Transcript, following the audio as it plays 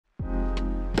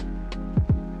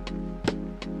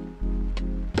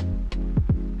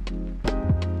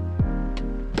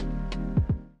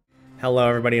Hello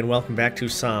everybody and welcome back to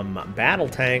some Battle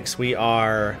Tanks. We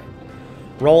are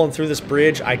rolling through this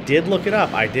bridge. I did look it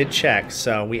up, I did check,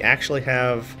 so we actually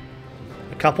have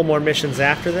a couple more missions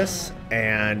after this,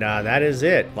 and that is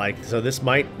it. So this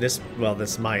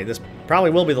probably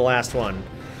will be the last one.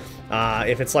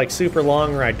 If it's like super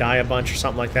long or I die a bunch or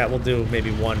something like that, we'll do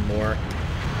maybe one more,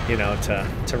 you know,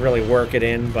 to really work it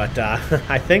in, but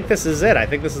I think this is it. I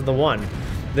think this is the one.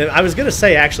 I was gonna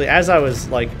say, actually, as I was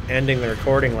like ending the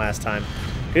recording last time,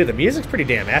 dude, the music's pretty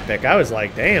damn epic. I was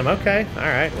like, damn, okay,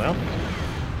 alright, well.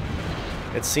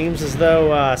 It seems as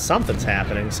though something's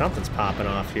happening, something's popping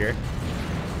off here.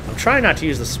 I'm trying not to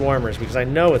use the swarmers because I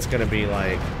know it's gonna be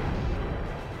like,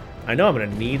 I know I'm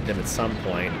gonna need them at some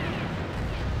point.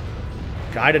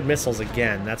 Guided missiles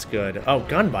again, that's good. Oh,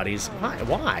 gun buddies,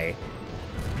 why?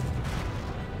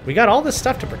 We got all this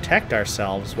stuff to protect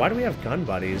ourselves. Why do we have gun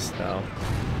buddies, though?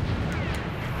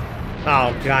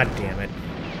 Oh, god damn it.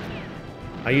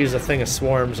 I used a thing of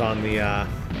swarms on the,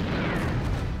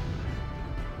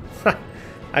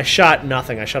 I shot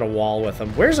nothing. I shot a wall with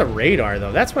them. Where's a radar,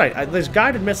 though? That's what there's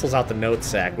guided missiles out the note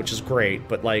sack, which is great,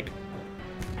 but, like,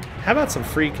 how about some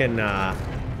freaking,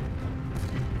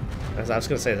 as I was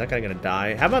gonna say, is that guy gonna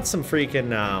die? How about some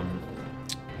freaking,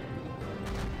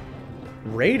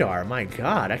 radar? My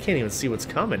god, I can't even see what's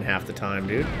coming half the time,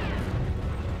 dude.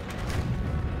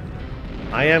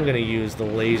 I am gonna use the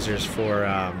lasers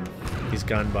for these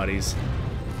gun buddies.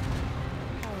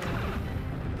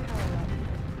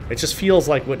 It just feels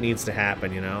like what needs to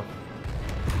happen, you know?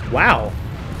 Wow.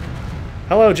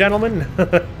 Hello, gentlemen.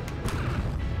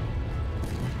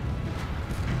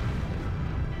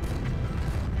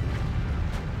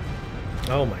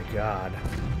 Oh my god.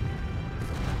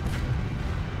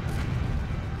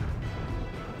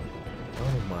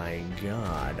 Oh my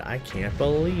god, I can't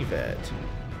believe it.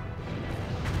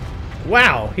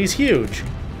 Wow, he's huge.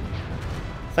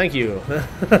 Thank you.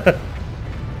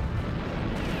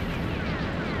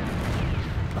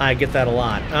 I get that a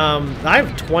lot. I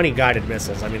have 20 guided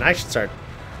missiles. I mean, I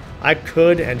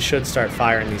could and should start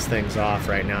firing these things off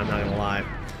right now, I'm not gonna lie.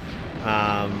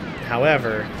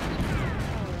 However,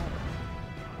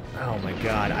 oh my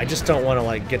god, I just don't want to,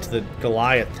 like, get to the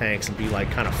Goliath tanks and be, like,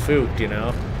 kind of fooked, you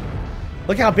know?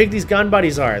 Look how big these gun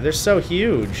buddies are. They're so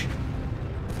huge.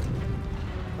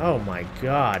 Oh my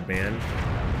god, man.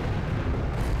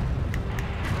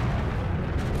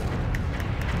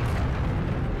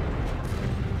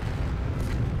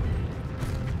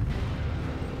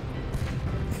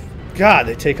 God,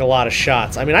 they take a lot of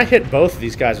shots. I mean, I hit both of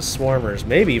these guys with swarmers,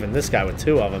 maybe even this guy with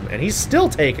 2 of them, and he's still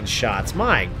taking shots.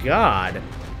 My god.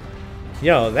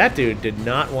 Yo, that dude did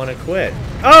not want to quit.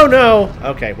 Oh no!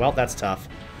 Okay, well, that's tough.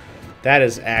 That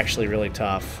is actually really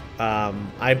tough.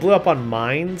 I blew up on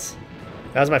mines.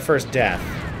 That was my first death.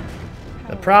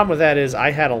 The problem with that is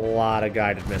I had a lot of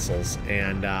guided missiles,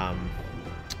 and,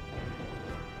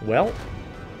 well,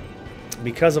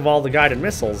 because of all the guided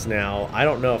missiles now, I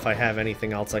don't know if I have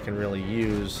anything else I can really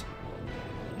use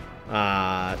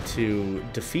to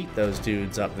defeat those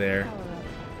dudes up there.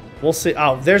 We'll see.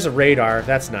 Oh, there's a radar.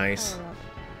 That's nice.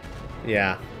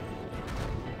 Yeah.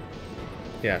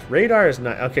 Yeah, radar is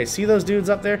not... Okay, see those dudes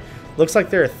up there? Looks like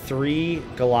there are 3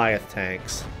 Goliath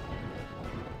tanks.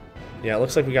 Yeah, it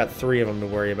looks like we got 3 of them to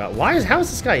worry about. How is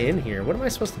this guy in here? What am I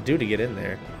supposed to do to get in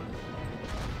there?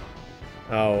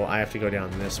 Oh, I have to go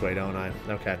down this way, don't I?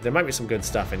 Okay, there might be some good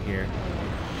stuff in here.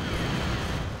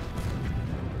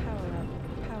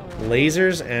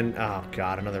 Lasers and... Oh,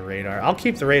 God, another radar. I'll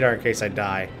keep the radar in case I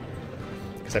die.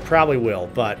 Because I probably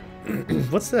will, but...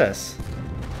 What's this?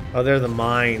 Oh, they're the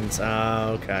mines.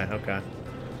 Okay, okay.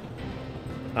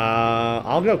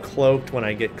 I'll go cloaked when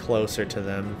I get closer to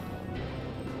them.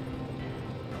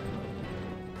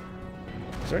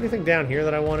 Is there anything down here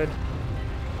that I wanted?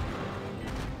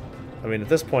 I mean, at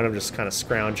this point, I'm just kind of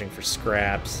scrounging for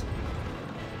scraps.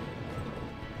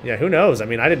 Yeah, who knows? I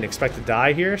mean, I didn't expect to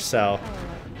die here, so...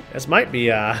 This might be,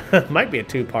 might be a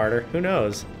 2-parter. Who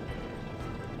knows?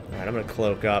 Alright, I'm gonna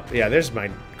cloak up. Yeah, there's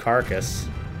my carcass.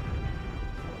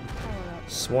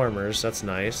 Swarmers, that's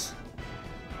nice.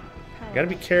 Gotta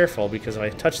be careful, because if I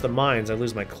touch the mines, I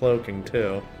lose my cloaking,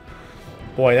 too.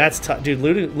 Boy, that's tough. Dude,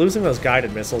 losing those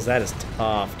guided missiles, that is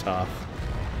tough.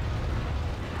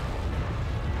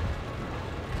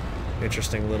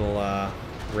 Interesting little,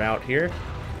 route here.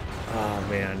 Oh,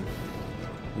 man.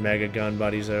 Mega gun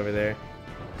buddies over there.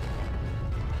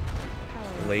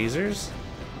 Lasers?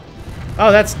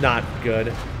 Oh, that's not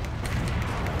good.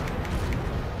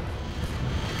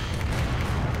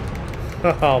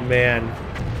 Oh, man.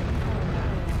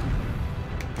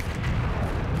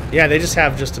 Yeah, they just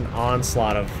have just an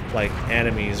onslaught of, like,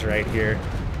 enemies right here.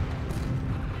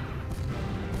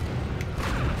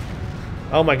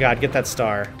 Oh my god, get that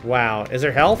star. Wow. Is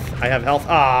there health? I have health.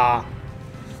 Ah.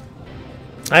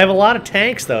 I have a lot of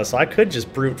tanks, though, so I could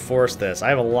just brute force this. I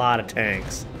have a lot of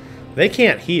tanks. They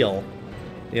can't heal,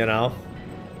 you know?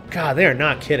 God, they are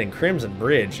not kidding. Crimson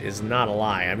Bridge is not a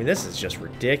lie. I mean, this is just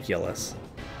ridiculous.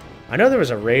 I know there was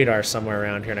a radar somewhere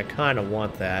around here, and I kind of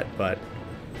want that, but...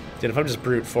 Dude, if I'm just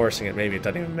brute forcing it, maybe it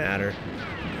doesn't even matter.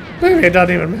 Maybe it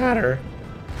doesn't even matter.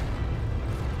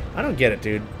 I don't get it,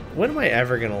 dude. When am I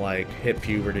ever gonna, like, hit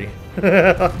puberty?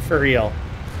 For real.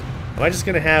 Am I just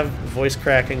gonna have voice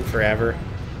cracking forever?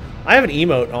 I have an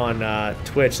emote on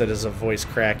Twitch that is a voice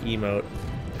crack emote.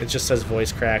 It just says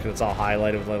voice crack, and it's all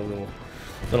highlighted with like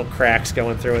little cracks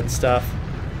going through it and stuff.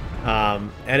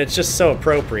 And it's just so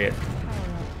appropriate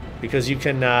because you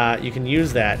can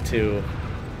use that to,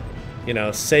 you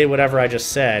know, say whatever I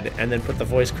just said and then put the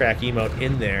voice crack emote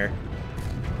in there.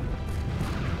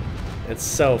 It's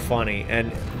so funny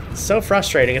and so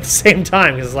frustrating at the same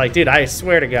time because it's like, dude, I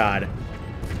swear to God,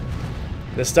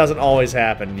 this doesn't always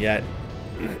happen yet.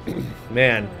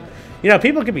 Man, you know,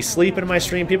 people could be sleeping in my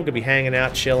stream, people could be hanging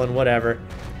out, chilling, whatever,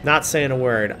 not saying a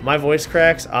word. My voice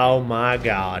cracks, oh my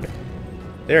God.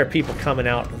 There are people coming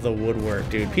out the woodwork,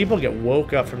 dude. People get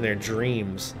woke up from their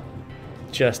dreams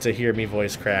just to hear me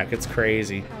voice crack. It's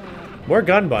crazy. More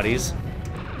gun buddies,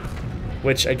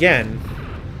 which, again,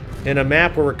 in a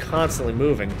map where we're constantly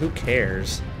moving, who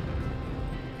cares?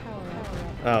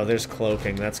 Oh, there's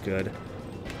cloaking. That's good.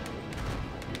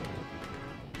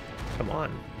 Come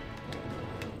on.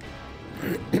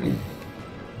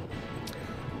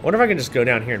 Wonder if I can just go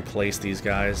down here and place these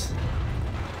guys.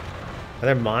 Are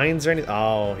there mines or anything?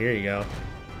 Oh, here you go.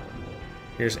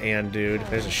 Here's Ann, dude.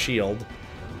 There's a shield.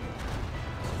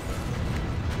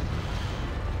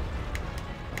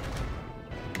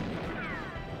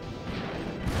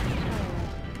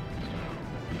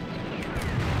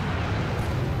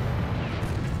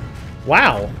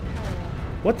 Wow.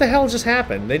 What the hell just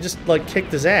happened? They just, like,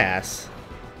 kicked his ass.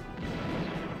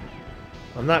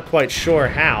 I'm not quite sure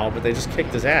how, but they just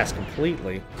kicked his ass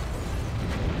completely.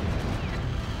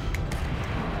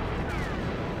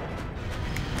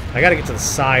 I gotta get to the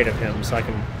side of him so I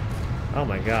can... Oh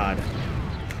my God.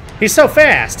 He's so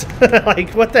fast!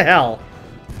 Like, what the hell?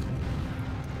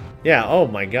 Yeah, oh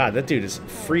my God, that dude is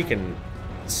freaking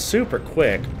super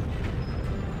quick.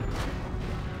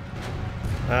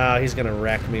 He's gonna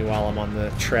wreck me while I'm on the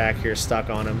track here, stuck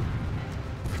on him.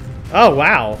 Oh,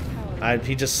 wow.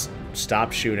 He just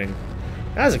stopped shooting.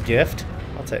 That was a gift.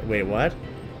 I'll take... Wait, what?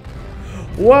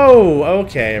 Whoa!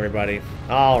 Okay, everybody.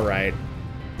 Alright.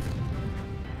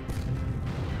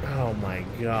 Oh my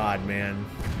God, man.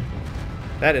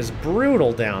 That is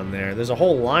brutal down there. There's a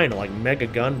whole line of, like, mega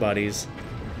gun buddies.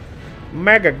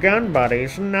 Mega gun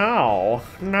buddies? No.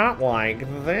 Not like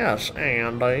this,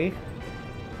 Andy.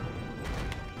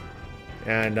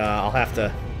 And I'll have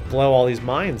to blow all these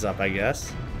mines up, I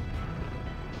guess.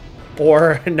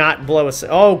 Or not blow a...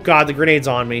 Oh, God, the grenade's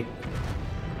on me.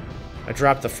 I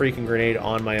dropped the freaking grenade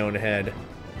on my own head.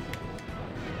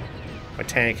 My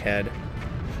tank head.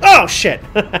 Oh, shit!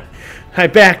 I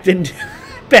backed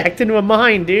into a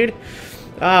mine, dude.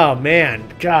 Oh, man.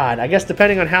 God, I guess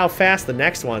depending on how fast the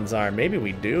next ones are, maybe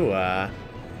we do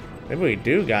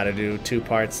gotta do 2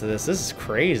 parts to this. This is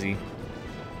crazy.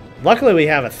 Luckily, we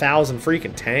have 1,000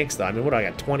 freaking tanks, though. I mean, what do I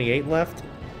got, 28 left?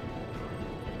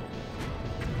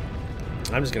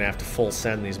 I'm just gonna have to full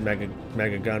send these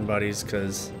mega gun buddies,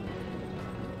 because...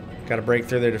 Gotta break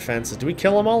through their defenses. Do we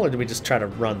kill them all, or do we just try to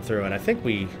run through it? I think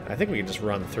we can just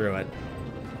run through it.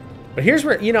 But here's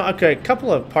where, you know, okay, a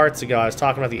couple of parts ago, I was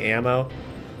talking about the ammo.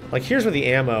 Like, here's where the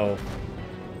ammo,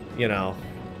 you know...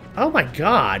 Oh my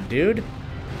God, dude!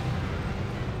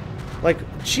 Like,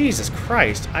 Jesus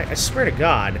Christ, I swear to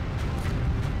God.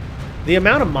 The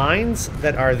amount of mines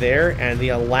that are there and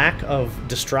the lack of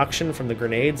destruction from the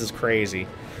grenades is crazy.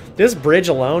 This bridge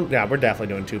alone... Yeah, we're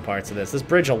definitely doing 2 parts of this. This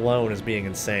bridge alone is being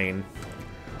insane.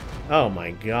 Oh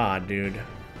my God, dude.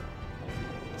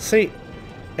 See,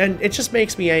 and it just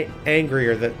makes me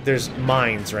angrier that there's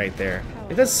mines right there.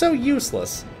 That's so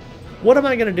useless. What am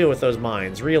I going to do with those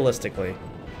mines, realistically?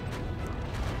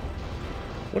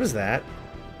 What is that?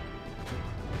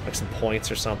 Like some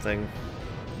points or something.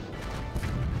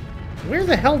 Where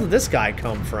the hell did this guy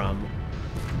come from?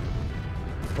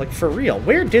 Like, for real,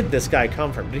 where did this guy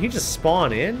come from? Did he just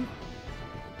spawn in?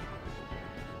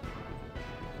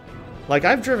 Like,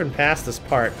 I've driven past this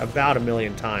part about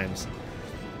 1,000,000 times,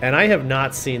 and I have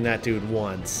not seen that dude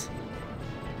once.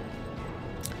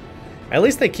 At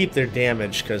least they keep their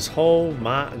damage, because, oh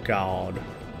my God.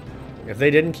 If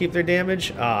they didn't keep their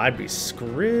damage, oh, I'd be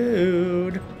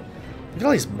screwed. Look at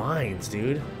all these mines,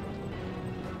 dude.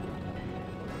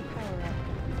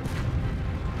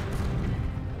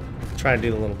 Try to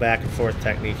do the little back and forth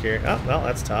technique here. Oh, well,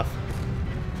 that's tough.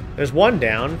 There's one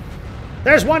down.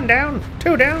 There's one down.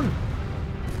 Two down.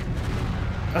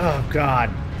 Oh, God.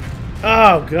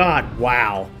 Oh, God.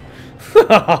 Wow.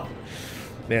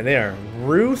 Man, they are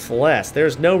ruthless.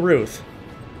 There's no Ruth.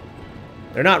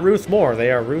 They're not Ruth more.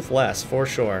 They are ruthless, for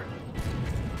sure.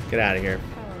 Get out of here.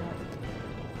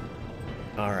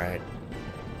 Alright.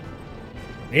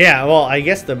 Yeah, well, I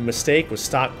guess the mistake was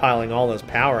stockpiling all those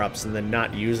power-ups and then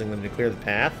not using them to clear the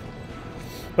path.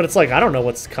 But it's like, I don't know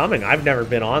what's coming. I've never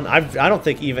been on... I don't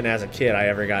think even as a kid I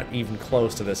ever got even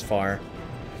close to this far.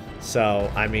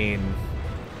 So, I mean...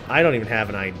 I don't even have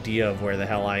an idea of where the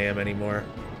hell I am anymore.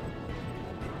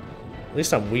 At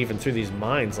least I'm weaving through these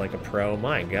mines like a pro.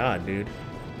 My god, dude.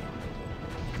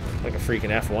 Like a freaking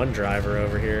F1 driver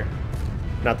over here.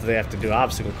 Not that they have to do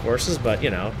obstacle courses, but, you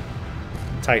know,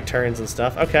 tight turns and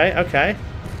stuff. Okay, okay.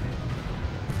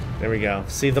 There we go.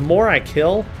 See, the more I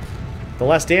kill, the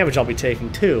less damage I'll be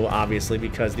taking too, obviously,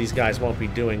 because these guys won't be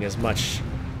doing as much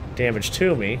damage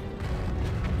to me.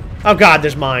 Oh god,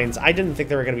 there's mines. I didn't think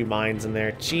there were going to be mines in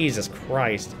there. Jesus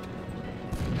Christ.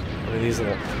 Look at these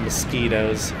little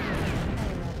mosquitoes.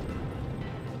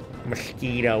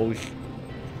 Mosquitoes.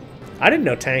 I didn't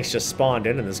know tanks just spawned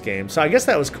in this game, so I guess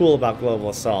that was cool about Global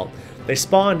Assault. They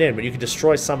spawned in, but you could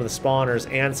destroy some of the spawners,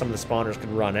 and some of the spawners could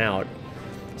run out.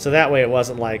 So that way it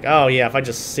wasn't like, oh yeah, if I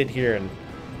just sit here and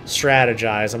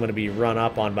strategize, I'm going to be run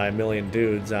up on by a million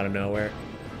dudes out of nowhere.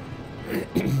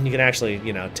 You can actually,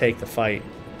 you know, take the fight.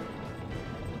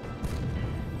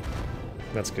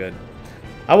 That's good.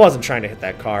 I wasn't trying to hit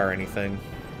that car or anything.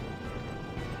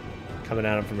 Coming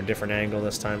at him from a different angle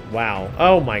this time. Wow.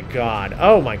 Oh my god.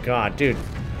 Oh my god, dude.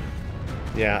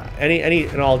 Yeah, any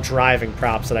and all driving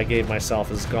props that I gave myself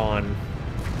is gone.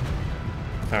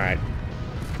 Alright.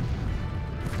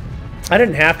 I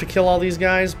didn't have to kill all these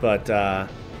guys, but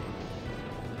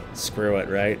screw it,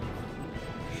 right?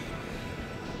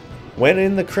 When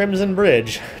in the Crimson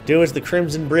Bridge, do as the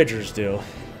Crimson Bridgers do.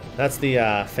 That's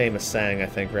the famous saying, I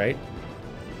think, right?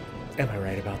 Am I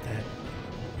right about that?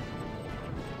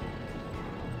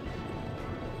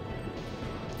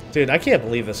 Dude, I can't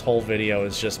believe this whole video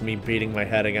is just me beating my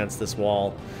head against this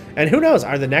wall. And who knows,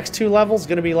 are the next two levels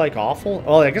going to be, like, awful?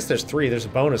 Well, I guess there's 3. There's a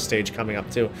bonus stage coming up,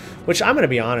 too. Which, I'm going to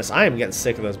be honest, I am getting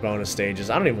sick of those bonus stages.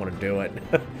 I don't even want to do it.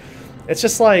 It's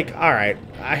just like, alright,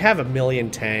 I have a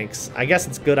million tanks. I guess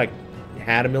it's good I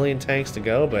had a million tanks to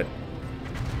go, but...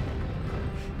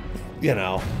 You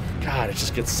know, God, it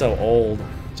just gets so old.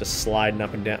 Just sliding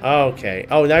up and down. Oh, okay.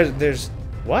 Oh, there's...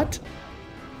 What?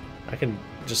 I can...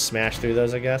 just smash through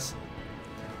those, I guess.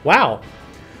 Wow.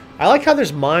 I like how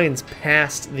there's mines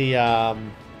past the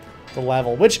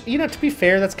level, which, you know, to be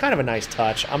fair, that's kind of a nice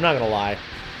touch. I'm not gonna lie.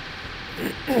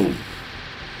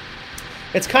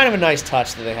 It's kind of a nice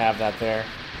touch that they have that there.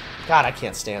 God, I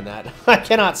can't stand that. I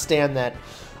cannot stand that.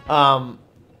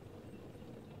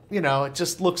 You know, it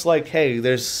just looks like, hey,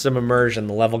 there's some immersion.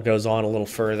 The level goes on a little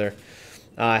further.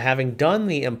 Having done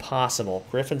the impossible,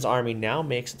 Griffin's army now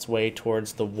makes its way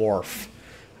towards the wharf.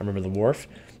 I remember the wharf.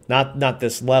 Not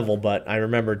this level, but I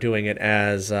remember doing it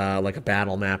as like a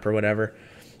battle map or whatever.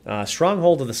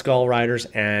 Stronghold of the Skull Riders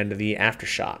and the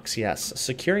Aftershocks. Yes,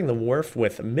 securing the wharf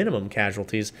with minimum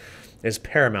casualties is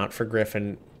paramount for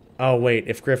Griffin. Oh, wait,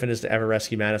 if Griffin is to ever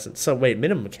rescue Madison. So, wait,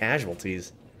 minimum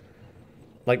casualties?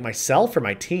 Like myself or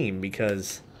my team?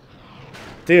 Because,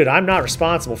 dude, I'm not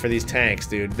responsible for these tanks,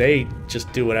 dude. They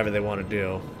just do whatever they want to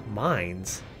do.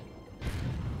 Mines?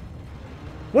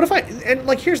 What if I... And,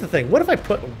 like, here's the thing. What if I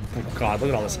put... Oh, God, look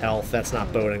at all this health. That's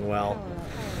not boding well.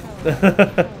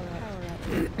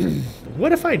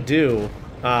 What if I do...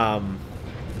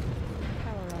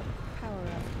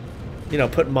 you know,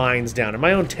 put mines down? Are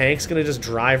my own tanks going to just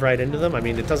drive right into them? I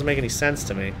mean, it doesn't make any sense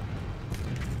to me.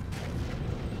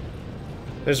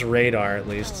 There's radar, at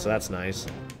least, so that's nice.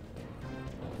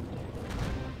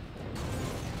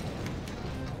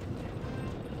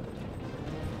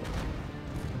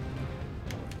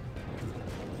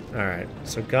 Alright,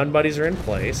 so gun buddies are in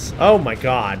place. Oh my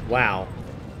god, wow.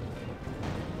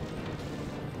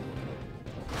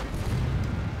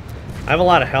 I have a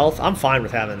lot of health. I'm fine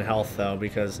with having the health, though,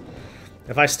 because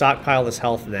if I stockpile this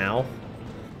health now,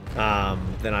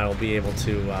 then I will be able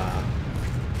to,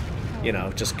 you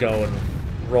know, just go and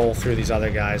roll through these other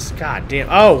guys. God damn.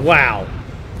 Oh, wow.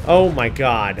 Oh my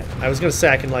god. I was going to say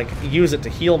I can, like, use it to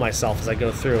heal myself as I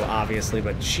go through, obviously,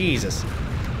 but Jesus.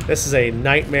 This is a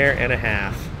nightmare and a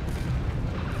half.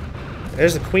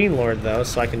 There's the Queen Lord, though,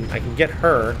 so I can get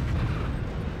her.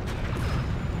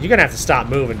 You're gonna have to stop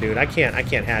moving, dude. I can't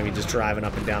have you just driving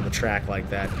up and down the track like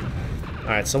that.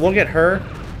 Alright, so we'll get her.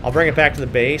 I'll bring it back to the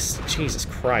base. Jesus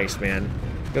Christ, man.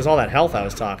 There's all that health I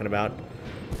was talking about.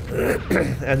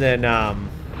 And then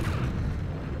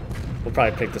we'll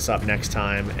probably pick this up next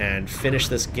time and finish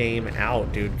this game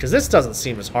out, dude. Because this doesn't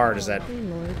seem as hard as that.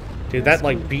 Dude, that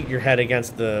like beat your head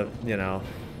against the, you know,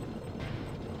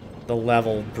 the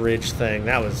level bridge thing.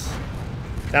 That was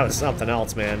something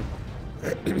else, man.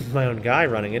 My own guy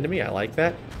running into me. I like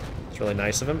that. It's really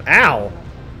nice of him. Ow!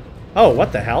 Oh,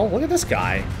 what the hell? Look at this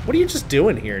guy. What are you just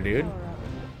doing here, dude?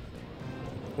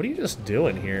 What are you just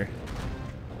doing here?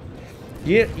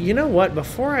 You know what?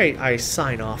 Before I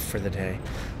sign off for the day,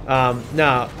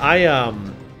 I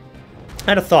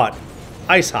had a thought.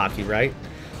 Ice hockey, right?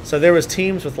 So there was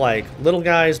teams with like little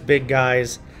guys, big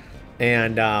guys,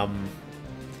 and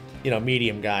you know,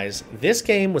 medium guys. This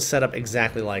game was set up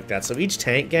exactly like that. So each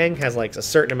tank gang has like a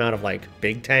certain amount of like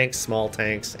big tanks, small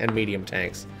tanks, and medium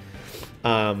tanks.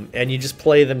 And you just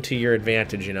play them to your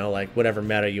advantage, you know, like whatever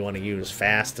meta you want to use,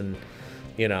 fast and,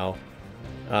 you know,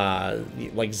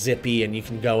 like zippy, and you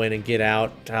can go in and get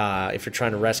out if you're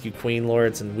trying to rescue Queen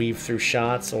Lords and weave through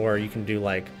shots, or you can do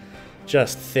like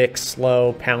just thick,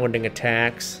 slow, pounding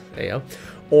attacks, you know,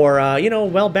 or, you know,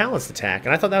 well-balanced attack.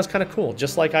 And I thought that was kind of cool,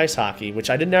 just like ice hockey, which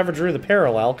I never drew the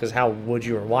parallel, because how would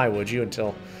you or why would you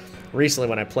until recently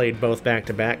when I played both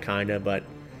back-to-back, kind of, but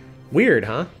weird,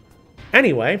 huh?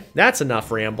 Anyway, that's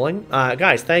enough rambling.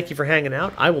 Guys, thank you for hanging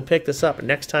out. I will pick this up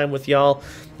next time with y'all.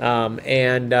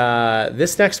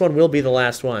 This next one will be the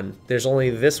last one. There's only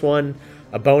this one,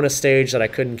 a bonus stage that I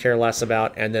couldn't care less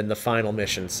about, and then the final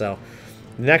mission. So,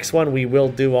 next one we will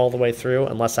do all the way through,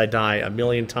 unless I die a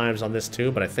million times on this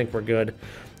too, but I think we're good.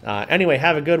 Anyway,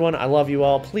 have a good one. I love you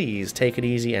all. Please take it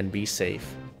easy and be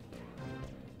safe.